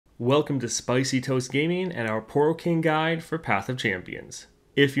Welcome to Spicy Toast Gaming and our Poro King guide for Path of Champions.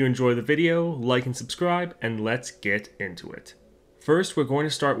 If you enjoy the video, like and subscribe, and let's get into it. First, we're going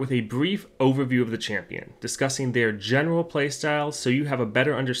to start with a brief overview of the champion, discussing their general playstyle so you have a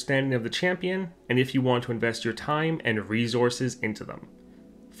better understanding of the champion and if you want to invest your time and resources into them.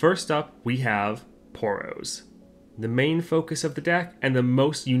 First up, we have Poros, the main focus of the deck and the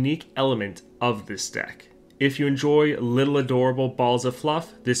most unique element of this deck. If you enjoy little adorable balls of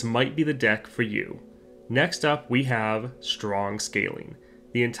fluff, this might be the deck for you. Next up, we have Strong Scaling.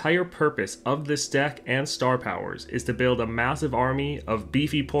 The entire purpose of this deck and star powers is to build a massive army of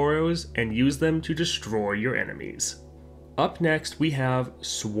beefy Poros and use them to destroy your enemies. Up next, we have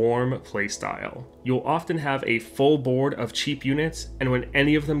Swarm playstyle. You'll often have a full board of cheap units, and when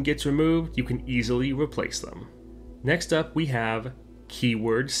any of them gets removed, you can easily replace them. Next up, we have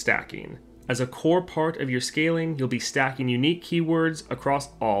Keyword Stacking. As a core part of your scaling, you'll be stacking unique keywords across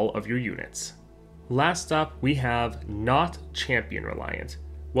all of your units. Last up, we have Not Champion Reliant.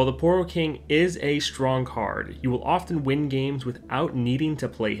 While the Poro King is a strong card, you will often win games without needing to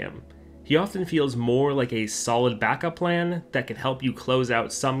play him. He often feels more like a solid backup plan that can help you close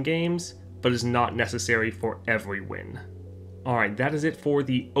out some games, but is not necessary for every win. Alright, that is it for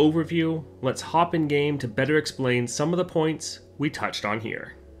the overview. Let's hop in game to better explain some of the points we touched on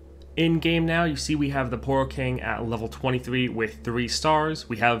here. In game now, you see we have the Poro King at level 23 with 3 stars.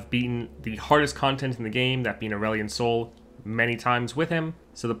 We have beaten the hardest content in the game, that being Aurelion Sol, many times with him.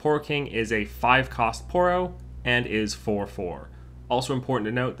 So the Poro King is a 5-cost Poro and is 4/4. Also important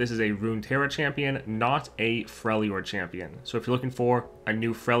to note, this is a Runeterra champion, not a Freljord champion. So if you're looking for a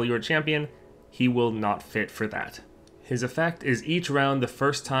new Freljord champion, he will not fit for that. His effect is each round the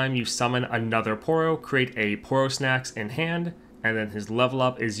first time you summon another Poro, create a Poro Snacks in hand, and then his level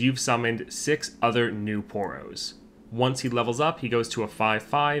up is you've summoned 6 other new Poros. Once he levels up, he goes to a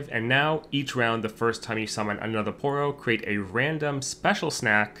 5/5, and now each round the first time you summon another Poro, create a random special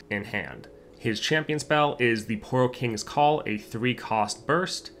snack in hand. His champion spell is the Poro King's Call, a 3-cost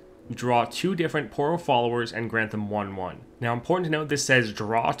burst. Draw 2 different Poro followers and grant them 1/1. Now important to note, this says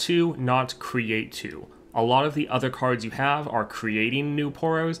draw 2, not create 2. A lot of the other cards you have are creating new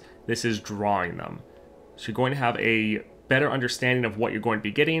Poros, this is drawing them. So you're going to have a better understanding of what you're going to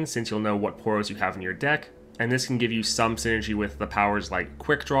be getting since you'll know what Poros you have in your deck, and this can give you some synergy with the powers like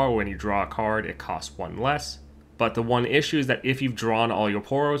Quick Draw, where when you draw a card it costs 1 less. But the one issue is that if you've drawn all your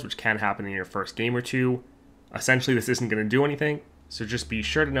Poros, which can happen in your first game or two, essentially this isn't going to do anything, so just be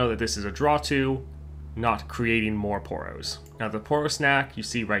sure to know that this is a draw 2, not creating more Poros. Now the Poro Snack you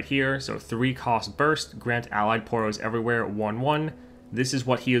see right here, so 3-cost burst, grant allied Poros everywhere 1/1. This is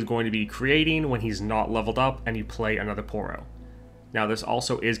what he is going to be creating when he's not leveled up and you play another Poro. Now this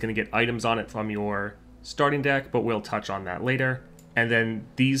also is going to get items on it from your starting deck, but we'll touch on that later. And then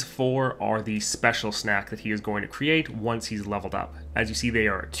these 4 are the special snack that he is going to create once he's leveled up. As you see, they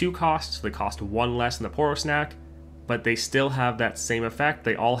are 2 costs, so they cost 1 less than the Poro Snack, but they still have that same effect.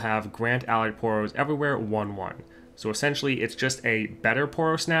 They all have grant allied Poros everywhere 1/1. So essentially it's just a better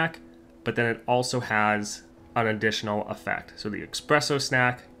Poro Snack, but then it also has an additional effect. So the Espresso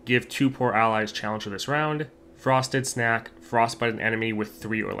Snack, give 2 Poro allies challenge for this round. Frosted Snack, frostbite an enemy with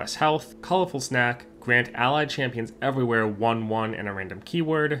 3 or less health. Colorful Snack, grant allied champions everywhere 1/1 and a random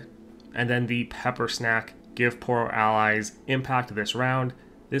keyword. And then the Pepper Snack, give Poro allies impact this round.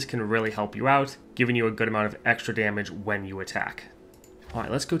 This can really help you out, giving you a good amount of extra damage when you attack.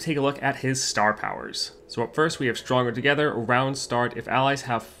 Alright, let's go take a look at his star powers. So up first we have Stronger Together, round start. If allies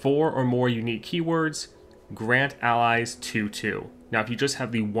have 4 or more unique keywords, grant allies 2/2. Now if you just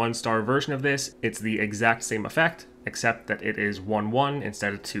have the 1-star version of this, it's the exact same effect, except that it is 1/1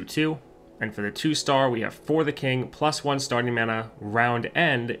 instead of 2/2. And for the 2-star, we have For the King, +1 starting mana, round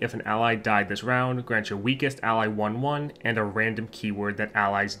end. If an ally died this round, grant your weakest ally 1/1 and a random keyword that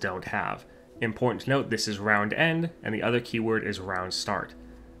allies don't have. Important to note, this is round end, and the other keyword is round start.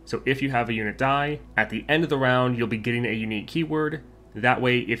 So if you have a unit die, at the end of the round, you'll be getting a unique keyword. That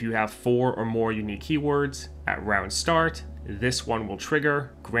way, if you have 4 or more unique keywords at round start, this one will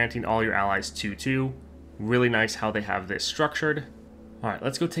trigger, granting all your allies 2/2. Really nice how they have this structured. Alright,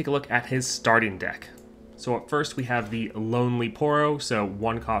 let's go take a look at his starting deck. So up first we have the Lonely Poro, so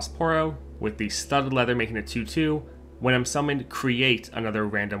 1-cost Poro, with the Studded Leather making it 2/2. When I'm summoned, create another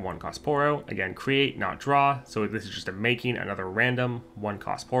random 1-cost Poro. Again, create, not draw, so this is just a making another random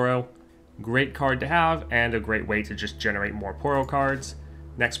 1-cost Poro. Great card to have, and a great way to just generate more Poro cards.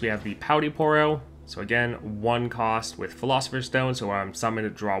 Next we have the Pouty Poro, so again, 1 cost with Philosopher's Stone, so I'm summoned to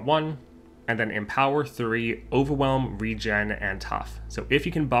draw 1. and then Empower 3, Overwhelm, Regen, and Tough. So if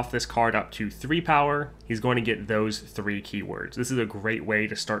you can buff this card up to 3 power, he's going to get those 3 keywords. This is a great way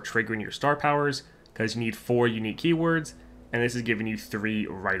to start triggering your star powers because you need 4 unique keywords, and this is giving you 3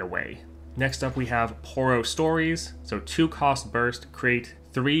 right away. Next up we have Poro Stories. So 2 cost burst, create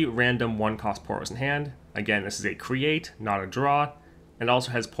 3 random 1 cost Poros in hand. Again, this is a create, not a draw. And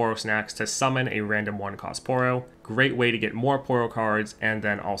also has Poro Snacks to summon a random 1 cost Poro. Great way to get more Poro cards and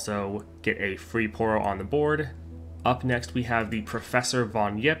then also get a free Poro on the board. Up next we have the Professor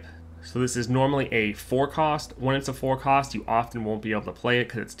Von Yip. So this is normally a 4 cost. When it's a 4 cost, you often won't be able to play it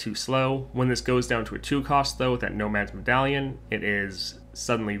because it's too slow. When this goes down to a 2 cost though, with that Nomad's Medallion, it is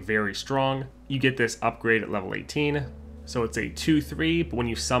suddenly very strong. You get this upgrade at level 18. So it's a 2-3, but when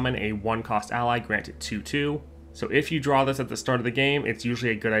you summon a 1 cost ally, grant it 2-2. So if you draw this at the start of the game, it's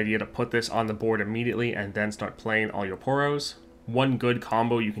usually a good idea to put this on the board immediately and then start playing all your Poros. One good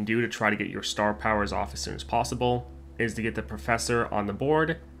combo you can do to try to get your star powers off as soon as possible is to get the Professor on the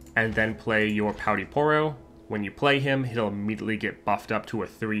board and then play your Pouty Poro. When you play him, he'll immediately get buffed up to a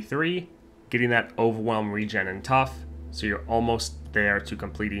 3-3, getting that Overwhelm, Regen, and Tough. So you're almost there to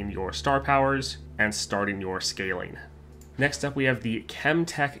completing your star powers and starting your scaling. Next up we have the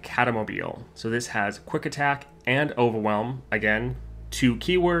Chemtech Catamobile. So this has Quick Attack and Overwhelm, again, 2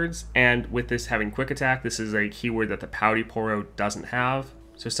 keywords, and with this having Quick Attack, this is a keyword that the Pouty Poro doesn't have.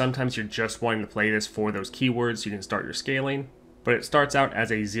 So sometimes you're just wanting to play this for those keywords so you can start your scaling. But it starts out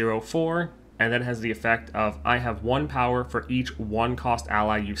as a 0-4, and then has the effect of I have 1 power for each 1 cost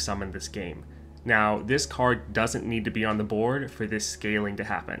ally you've summoned this game. Now, this card doesn't need to be on the board for this scaling to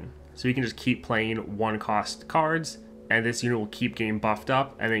happen. So you can just keep playing 1 cost cards, and this unit will keep getting buffed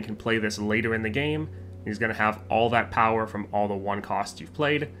up, and then you can play this later in the game. He's going to have all that power from all the 1 costs you've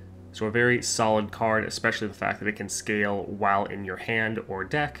played. So a very solid card, especially the fact that it can scale while in your hand or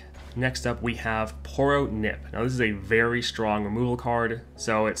deck. Next up we have Poro Nip. Now this is a very strong removal card.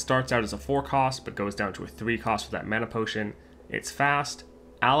 So it starts out as a 4 cost, but goes down to a 3 cost with that mana potion. It's fast.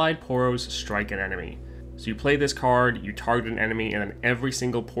 Allied Poros strike an enemy. So you play this card, you target an enemy, and then every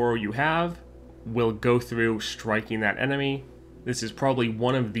single Poro you have will go through striking that enemy. This is probably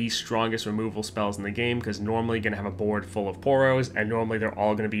one of the strongest removal spells in the game because normally you're going to have a board full of Poros and normally they're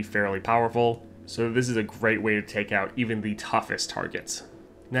all going to be fairly powerful. So this is a great way to take out even the toughest targets.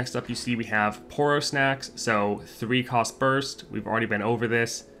 Next up you see we have Poro Snacks, so 3 cost burst. We've already been over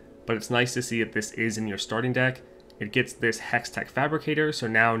this, but it's nice to see that this is in your starting deck. It gets this Hextech Fabricator, so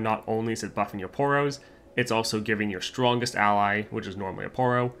now not only is it buffing your Poros, it's also giving your strongest ally, which is normally a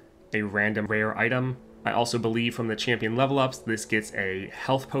Poro, a random rare item. I also believe from the champion level ups, this gets a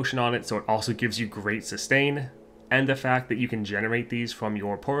health potion on it, so it also gives you great sustain. And the fact that you can generate these from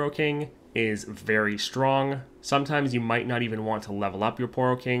your Poro King is very strong. Sometimes you might not even want to level up your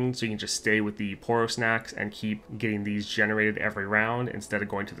Poro King, so you can just stay with the Poro Snacks and keep getting these generated every round instead of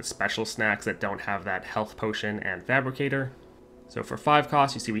going to the special snacks that don't have that health potion and fabricator. So for 5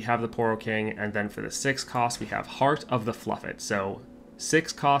 costs, you see we have the Poro King, and then for the 6 costs, we have Heart of the Fluffit. So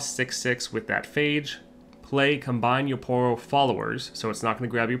 6 costs, 6/6 with that Phage. Play combine your Poro followers, so it's not going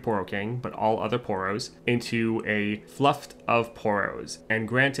to grab your Poro King, but all other Poros, into a Fluffed of Poros, and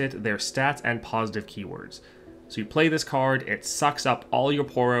grant it their stats and positive keywords. So you play this card, it sucks up all your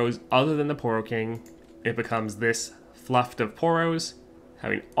Poros other than the Poro King. It becomes this Fluffed of Poros,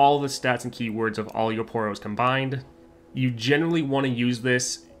 having all the stats and keywords of all your Poros combined. You generally want to use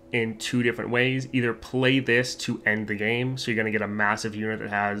this in 2 different ways. Either play this to end the game, so you're going to get a massive unit that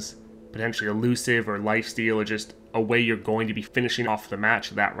has potentially elusive or lifesteal, or just a way you're going to be finishing off the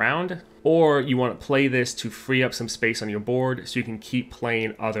match that round. Or you want to play this to free up some space on your board so you can keep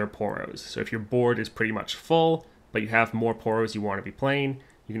playing other Poros. So if your board is pretty much full, but you have more Poros you want to be playing,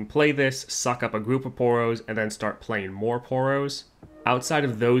 you can play this, suck up a group of Poros, and then start playing more Poros. Outside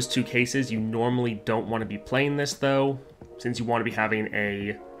of those 2 cases, you normally don't want to be playing this though, since you want to be having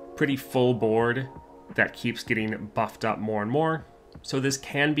a pretty full board that keeps getting buffed up more and more. So this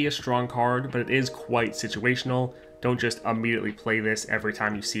can be a strong card, but it is quite situational. Don't just immediately play this every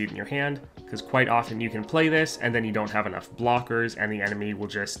time you see it in your hand, because quite often you can play this and then you don't have enough blockers and the enemy will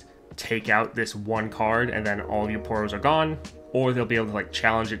just take out this 1 card and then all your Poros are gone, or they'll be able to like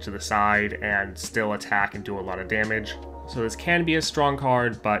challenge it to the side and still attack and do a lot of damage. So this can be a strong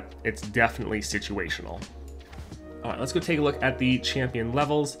card, but it's definitely situational. Alright, let's go take a look at the champion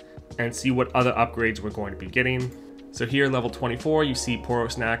levels and see what other upgrades we're going to be getting. So here, level 24, you see Poro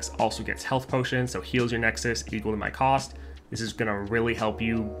Snacks also gets health potion, so heals your Nexus equal to my cost. This is going to really help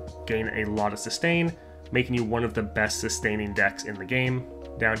you gain a lot of sustain, making you one of the best sustaining decks in the game.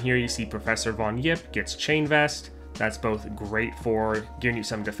 Down here you see Professor Von Yip gets Chain Vest, That's both great for giving you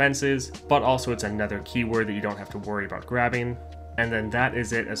some defenses, but also it's another keyword that you don't have to worry about grabbing. And then that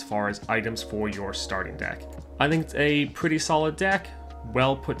is it as far as items for your starting deck. I think it's a pretty solid deck,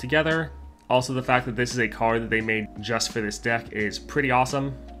 well put together. Also, the fact that this is a card that they made just for this deck is pretty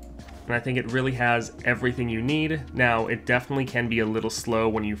awesome. And I think it really has everything you need. Now, it definitely can be a little slow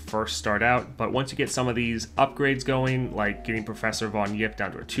when you first start out, but once you get some of these upgrades going, like getting Professor Von Yip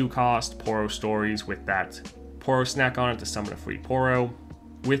down to a 2 cost, Poro Stories with that Poro snack on it to summon a free Poro.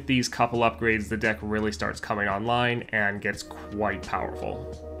 With these couple upgrades, the deck really starts coming online and gets quite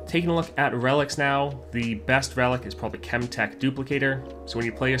powerful. Taking a look at relics now, the best relic is probably Chemtech Duplicator. So when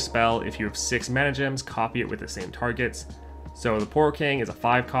you play a spell, if you have 6 mana gems, copy it with the same targets. So the Poro King is a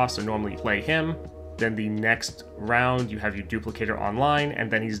 5 cost, so normally you play him. Then the next round, you have your Duplicator online, and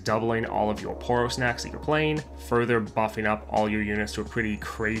then he's doubling all of your Poro snacks that you're playing, further buffing up all your units to a pretty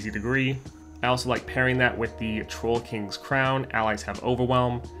crazy degree. I also like pairing that with the Troll King's Crown. Allies have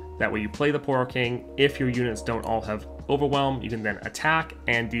Overwhelm. That way you play the Poro King. If your units don't all have Overwhelm, you can then attack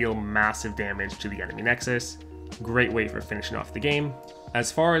and deal massive damage to the enemy nexus. Great way for finishing off the game.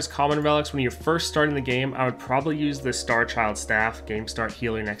 As far as common relics, when you're first starting the game, I would probably use the Starchild Staff, Game Start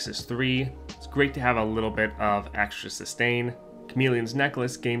Healer Nexus 3. It's great to have a little bit of extra sustain. Chameleon's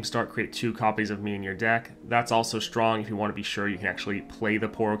Necklace, Game Start, create 2 copies of me in your deck. That's also strong if you want to be sure you can actually play the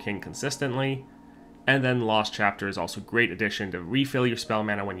Poro King consistently. And then Lost Chapter is also a great addition to refill your spell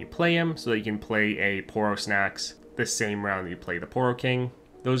mana when you play him, so that you can play a Poro Snacks the same round that you play the Poro King.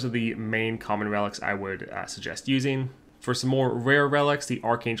 Those are the main common relics I would suggest using. For some more rare relics, the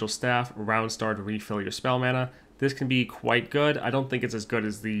Archangel Staff, round star to refill your spell mana. This can be quite good. I don't think it's as good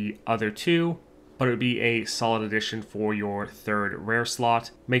as the other 2, but it would be a solid addition for your 3rd rare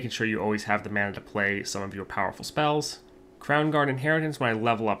slot, making sure you always have the mana to play some of your powerful spells. Crown Guard Inheritance when I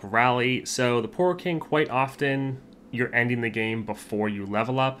level up Rally. So the Poro King, quite often you're ending the game before you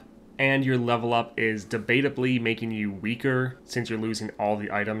level up, and your level up is debatably making you weaker since you're losing all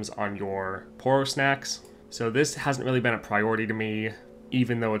the items on your Poro snacks. So this hasn't really been a priority to me,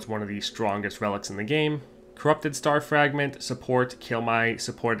 even though it's one of the strongest relics in the game. Corrupted Star Fragment, support, kill my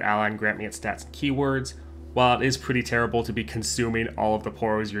supported ally and grant me its stats and keywords. While it is pretty terrible to be consuming all of the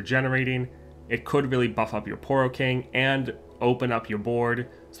Poros you're generating, it could really buff up your Poro King and open up your board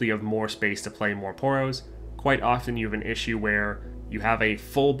so you have more space to play more Poros. Quite often you have an issue where you have a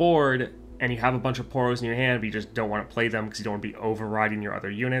full board and you have a bunch of Poros in your hand, but you just don't want to play them because you don't want to be overriding your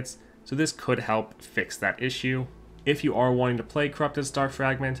other units. So this could help fix that issue. If you are wanting to play Corrupted Star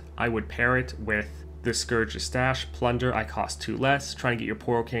Fragment, I would pair it with the Scourge's Stash. Plunder, I cost 2 less, trying to get your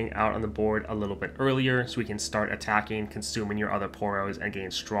Poro King out on the board a little bit earlier so we can start attacking, consuming your other Poros, and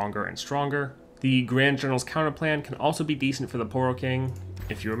getting stronger and stronger. The Grand General's Counterplan can also be decent for the Poro King.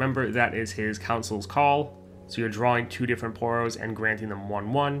 If you remember, that is his Council's Call, so you're drawing 2 different Poros and granting them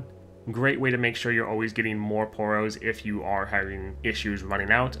 1/1. Great way to make sure you're always getting more Poros if you are having issues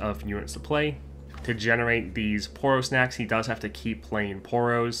running out of units to play. To generate these Poro snacks, he does have to keep playing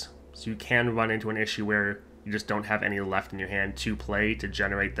Poros, so you can run into an issue where you just don't have any left in your hand to play to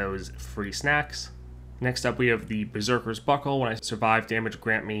generate those free snacks. Next up, we have the Berserker's Buckle. When I survive damage,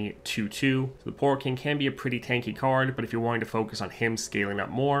 grant me 2/2. So the Poro King can be a pretty tanky card, but if you're wanting to focus on him scaling up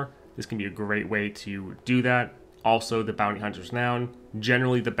more, this can be a great way to do that. Also, the Bounty Hunter's Noun,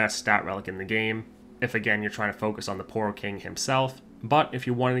 generally the best stat relic in the game, if again you're trying to focus on the Poro King himself. But if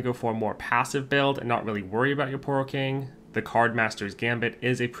you're wanting to go for a more passive build and not really worry about your Poro King, the Cardmaster's Gambit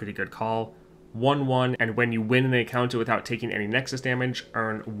is a pretty good call. 1/1, and when you win an encounter without taking any Nexus damage,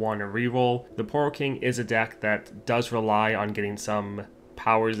 earn 1 reroll. The Poro King is a deck that does rely on getting some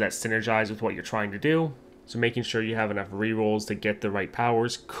powers that synergize with what you're trying to do, so making sure you have enough rerolls to get the right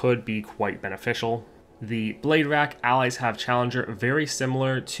powers could be quite beneficial. The Blade Rack, allies have Challenger, very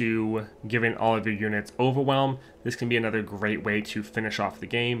similar to giving all of your units Overwhelm. This can be another great way to finish off the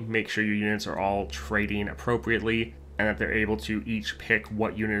game, make sure your units are all trading appropriately, and that they're able to each pick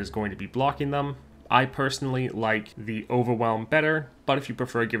what unit is going to be blocking them. I personally like the Overwhelm better, but if you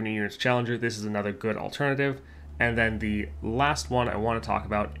prefer giving your units Challenger, this is another good alternative. And then the last one I want to talk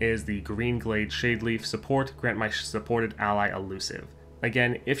about is the Green Glade Shadeleaf support, grant my supported ally Elusive.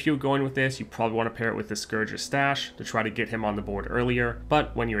 Again, if you're going with this, you probably want to pair it with the Scourge's Stash to try to get him on the board earlier,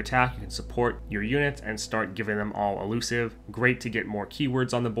 but when you attack, you can support your units and start giving them all Elusive. Great to get more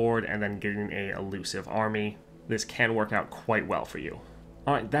keywords on the board and then getting a Elusive army. This can work out quite well for you.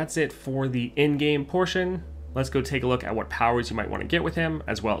 Alright, that's it for the in-game portion. Let's go take a look at what powers you might want to get with him,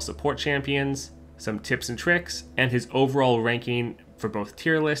 as well as support champions, some tips and tricks, and his overall ranking for both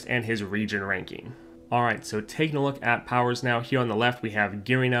tier list and his region ranking. Alright, so taking a look at powers now. Here on the left we have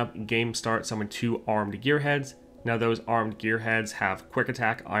Gearing Up, Game Start, summon 2 armed gearheads. Now those armed gearheads have quick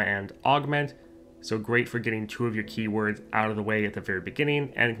attack and augment, so great for getting 2 of your keywords out of the way at the very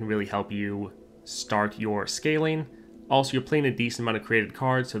beginning, and it can really help you start your scaling. Also, you're playing a decent amount of created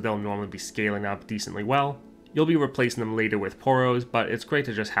cards, so they'll normally be scaling up decently well. You'll be replacing them later with Poros, but it's great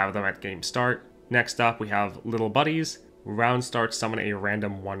to just have them at game start. Next up, we have Little Buddies. Round start, summon a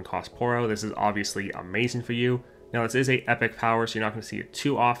random 1-cost Poro. This is obviously amazing for you. Now this is a epic power, so you're not going to see it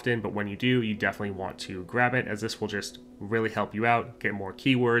too often, but when you do, you definitely want to grab it, as this will just really help you out, get more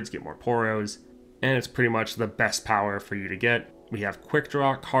keywords, get more Poros, and it's pretty much the best power for you to get. We have Quick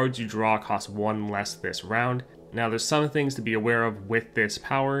Draw. Cards you draw cost 1 less this round. Now there's some things to be aware of with this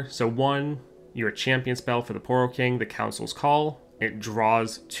power. So 1, your champion spell for the Poro King, the Council's Call. It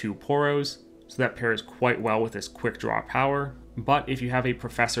draws 2 Poros, so that pairs quite well with this Quick Draw power. But if you have a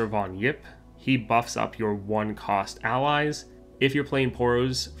Professor Von Yip, he buffs up your 1-cost allies. If you're playing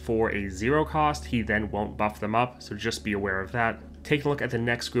Poros for a 0 cost, he then won't buff them up, so just be aware of that. Taking a look at the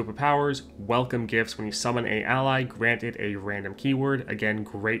next group of powers, Welcome Gifts. When you summon a ally, grant it a random keyword. Again,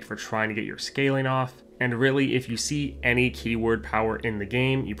 great for trying to get your scaling off. And really, if you see any keyword power in the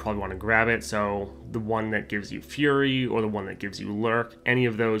game, you probably want to grab it. So the one that gives you Fury or the one that gives you Lurk, any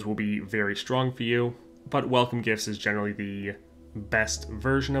of those will be very strong for you. But Welcome Gifts is generally the best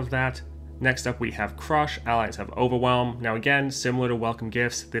version of that. Next up, we have Crush. Allies have Overwhelm. Now again, similar to Welcome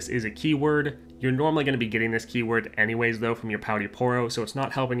Gifts, this is a keyword. You're normally going to be getting this keyword anyways though from your Pouty Poro, so it's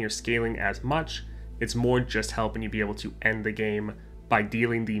not helping your scaling as much. It's more just helping you be able to end the game by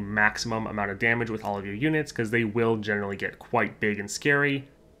dealing the maximum amount of damage with all of your units, because they will generally get quite big and scary.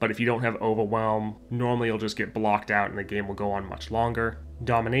 But if you don't have Overwhelm, normally you'll just get blocked out and the game will go on much longer.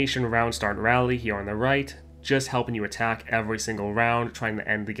 Domination, Round Start Rally here on the right, just helping you attack every single round, trying to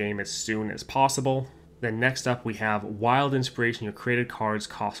end the game as soon as possible. Then next up we have Wild Inspiration. Your created cards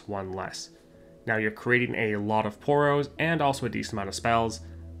cost 1 less. Now you're creating a lot of Poros and also a decent amount of spells,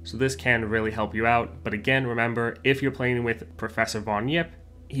 so this can really help you out. But again, remember, if you're playing with Professor Von Yip,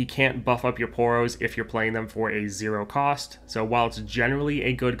 he can't buff up your Poros if you're playing them for a 0 cost. So while it's generally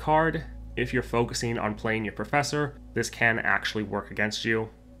a good card, if you're focusing on playing your Professor, this can actually work against you.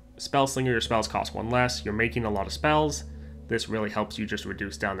 Spellslinger, your spells cost 1 less. You're making a lot of spells. This really helps you just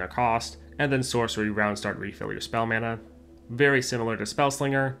reduce down their cost. And then Sorcery, Round Start, refill your spell mana. Very similar to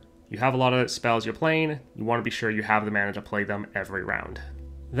Spellslinger. You have a lot of spells you're playing. You want to be sure you have the mana to play them every round.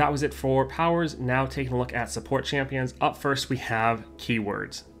 That was it for powers. Now taking a look at support champions. Up first we have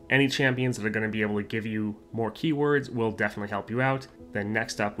keywords. Any champions that are going to be able to give you more keywords will definitely help you out. Then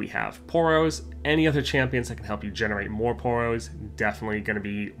next up we have Poros. Any other champions that can help you generate more Poros, definitely going to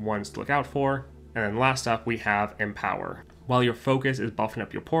be ones to look out for. And then last up we have Empower. While your focus is buffing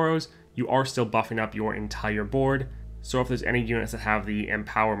up your Poros, you are still buffing up your entire board. So if there's any units that have the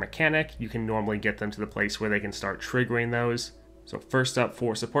Empower mechanic, you can normally get them to the place where they can start triggering those. So first up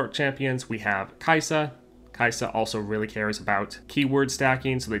for support champions, we have Kaisa. Kaisa also really cares about keyword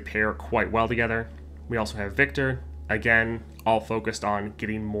stacking, so they pair quite well together. We also have Victor, again, all focused on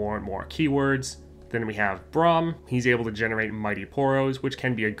getting more and more keywords. Then we have Braum. He's able to generate Mighty Poros, which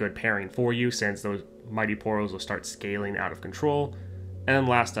can be a good pairing for you since those Mighty Poros will start scaling out of control. And then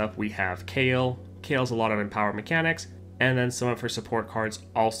last up, we have Kale. Kale's a lot of Empower mechanics, and then some of her support cards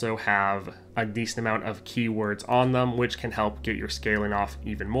also have a decent amount of keywords on them, which can help get your scaling off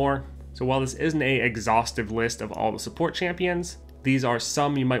even more. So while this isn't an exhaustive list of all the support champions, these are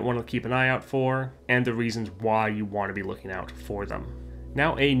some you might want to keep an eye out for, and the reasons why you want to be looking out for them.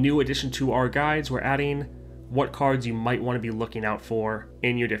 Now, a new addition to our guides, we're adding what cards you might want to be looking out for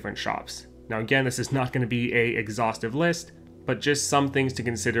in your different shops. Now again, this is not going to be an exhaustive list, but just some things to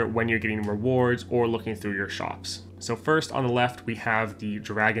consider when you're getting rewards or looking through your shops. So first on the left, we have the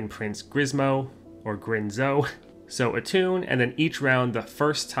Dragon Prince Grismo, or Grinzo. So attune, and then each round, the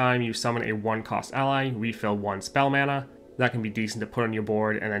first time you summon a 1-cost ally, refill 1 spell mana. That can be decent to put on your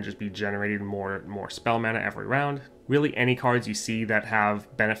board and then just be generating more spell mana every round. Really, any cards you see that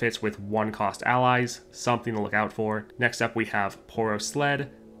have benefits with 1-cost allies, something to look out for. Next up, we have Poro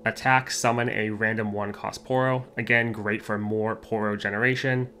Sled. Attack, summon a random 1-cost Poro. Again, great for more Poro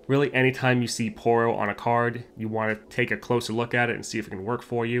generation. Really, anytime you see Poro on a card, you want to take a closer look at it and see if it can work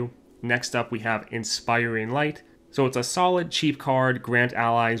for you. Next up, we have Inspiring Light. So it's a solid, cheap card, grant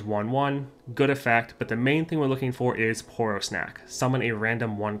allies 1/1, good effect, but the main thing we're looking for is Poro Snack. Summon a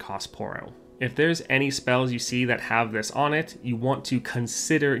random 1-cost Poro. If there's any spells you see that have this on it, you want to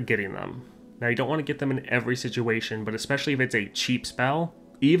consider getting them. Now, you don't want to get them in every situation, but especially if it's a cheap spell,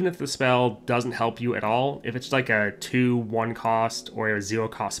 even if the spell doesn't help you at all, if it's like a 2/1 cost or a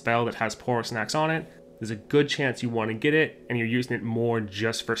 0-cost spell that has Poro Snacks on it, there's a good chance you want to get it, and you're using it more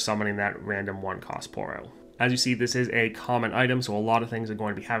just for summoning that random 1-cost Poro. As you see, this is a common item, so a lot of things are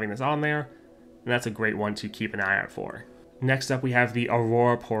going to be having this on there, and that's a great one to keep an eye out for. Next up, we have the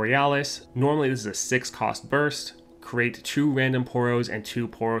Aurora Borealis. Normally, this is a 6-cost burst. Create 2 random Poros and 2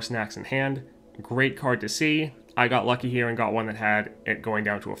 Poro snacks in hand. Great card to see. I got lucky here and got one that had it going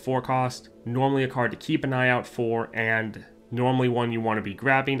down to a 4-cost. Normally a card to keep an eye out for, and normally one you want to be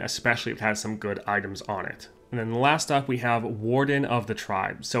grabbing, especially if it has some good items on it. And then last up, we have Warden of the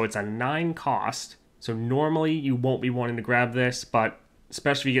Tribe. So it's a 9-cost. So normally you won't be wanting to grab this, but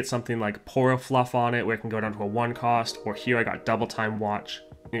especially if you get something like Poro Fluff on it, where it can go down to a 1-cost, or here I got Double Time Watch.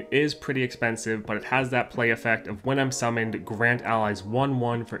 It is pretty expensive, but it has that play effect of when I'm summoned, grant allies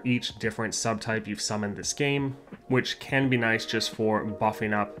 1/1 for each different subtype you've summoned this game, which can be nice just for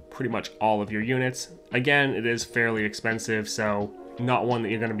buffing up pretty much all of your units. Again, it is fairly expensive, so not one that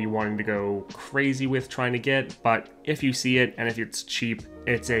you're going to be wanting to go crazy with trying to get, but if you see it and if it's cheap,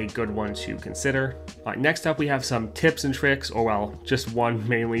 it's a good one to consider. Next up, we have some tips and tricks, or well, just one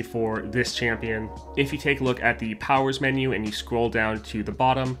mainly for this champion. If you take a look at the powers menu and you scroll down to the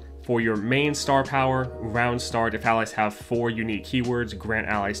bottom, for your main star power, round start, if allies have 4 unique keywords, grant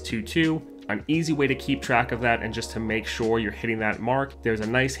allies 2/2. An easy way to keep track of that and just to make sure you're hitting that mark, there's a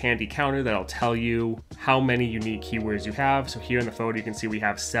nice handy counter that'll tell you how many unique keywords you have. So here in the photo you can see we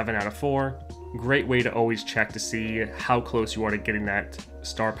have 7 out of 4. Great way to always check to see how close you are to getting that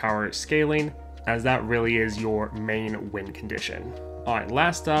star power scaling, as that really is your main win condition. Alright,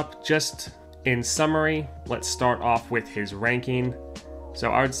 last up, just in summary, let's start off with his ranking.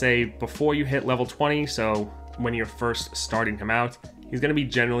 So I would say before you hit level 20, so when you're first starting him out, he's going to be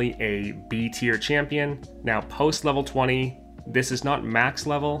generally a B tier champion. Now post level 20, this is not max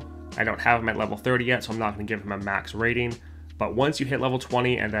level. I don't have him at level 30 yet, so I'm not going to give him a max rating. But once you hit level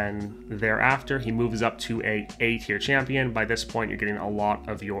 20 and then thereafter, he moves up to a A tier champion. By this point, you're getting a lot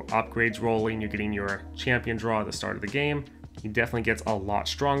of your upgrades rolling. You're getting your champion draw at the start of the game. He definitely gets a lot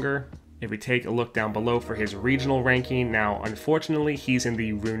stronger. If we take a look down below for his regional ranking, now unfortunately he's in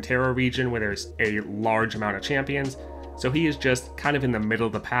the Runeterra region where there's a large amount of champions. So he is just kind of in the middle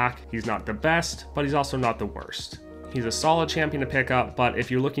of the pack. He's not the best, but he's also not the worst. He's a solid champion to pick up, but if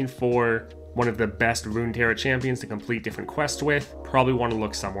you're looking for one of the best Runeterra champions to complete different quests with, probably want to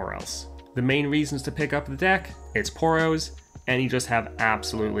look somewhere else. The main reasons to pick up the deck, it's Poros, and you just have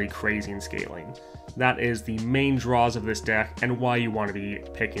absolutely crazy in scaling. That is the main draws of this deck and why you want to be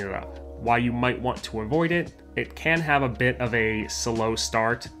picking it up. Why you might want to avoid it, it can have a bit of a slow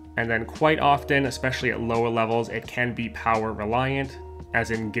start, and then quite often, especially at lower levels, it can be power reliant,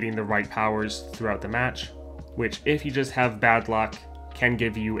 as in getting the right powers throughout the match, which if you just have bad luck, can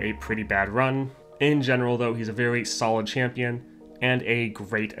give you a pretty bad run. In general though, he's a very solid champion and a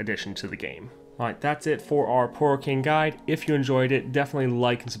great addition to the game. Alright, that's it for our Poro King guide. If you enjoyed it, definitely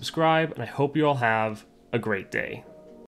like and subscribe, and I hope you all have a great day.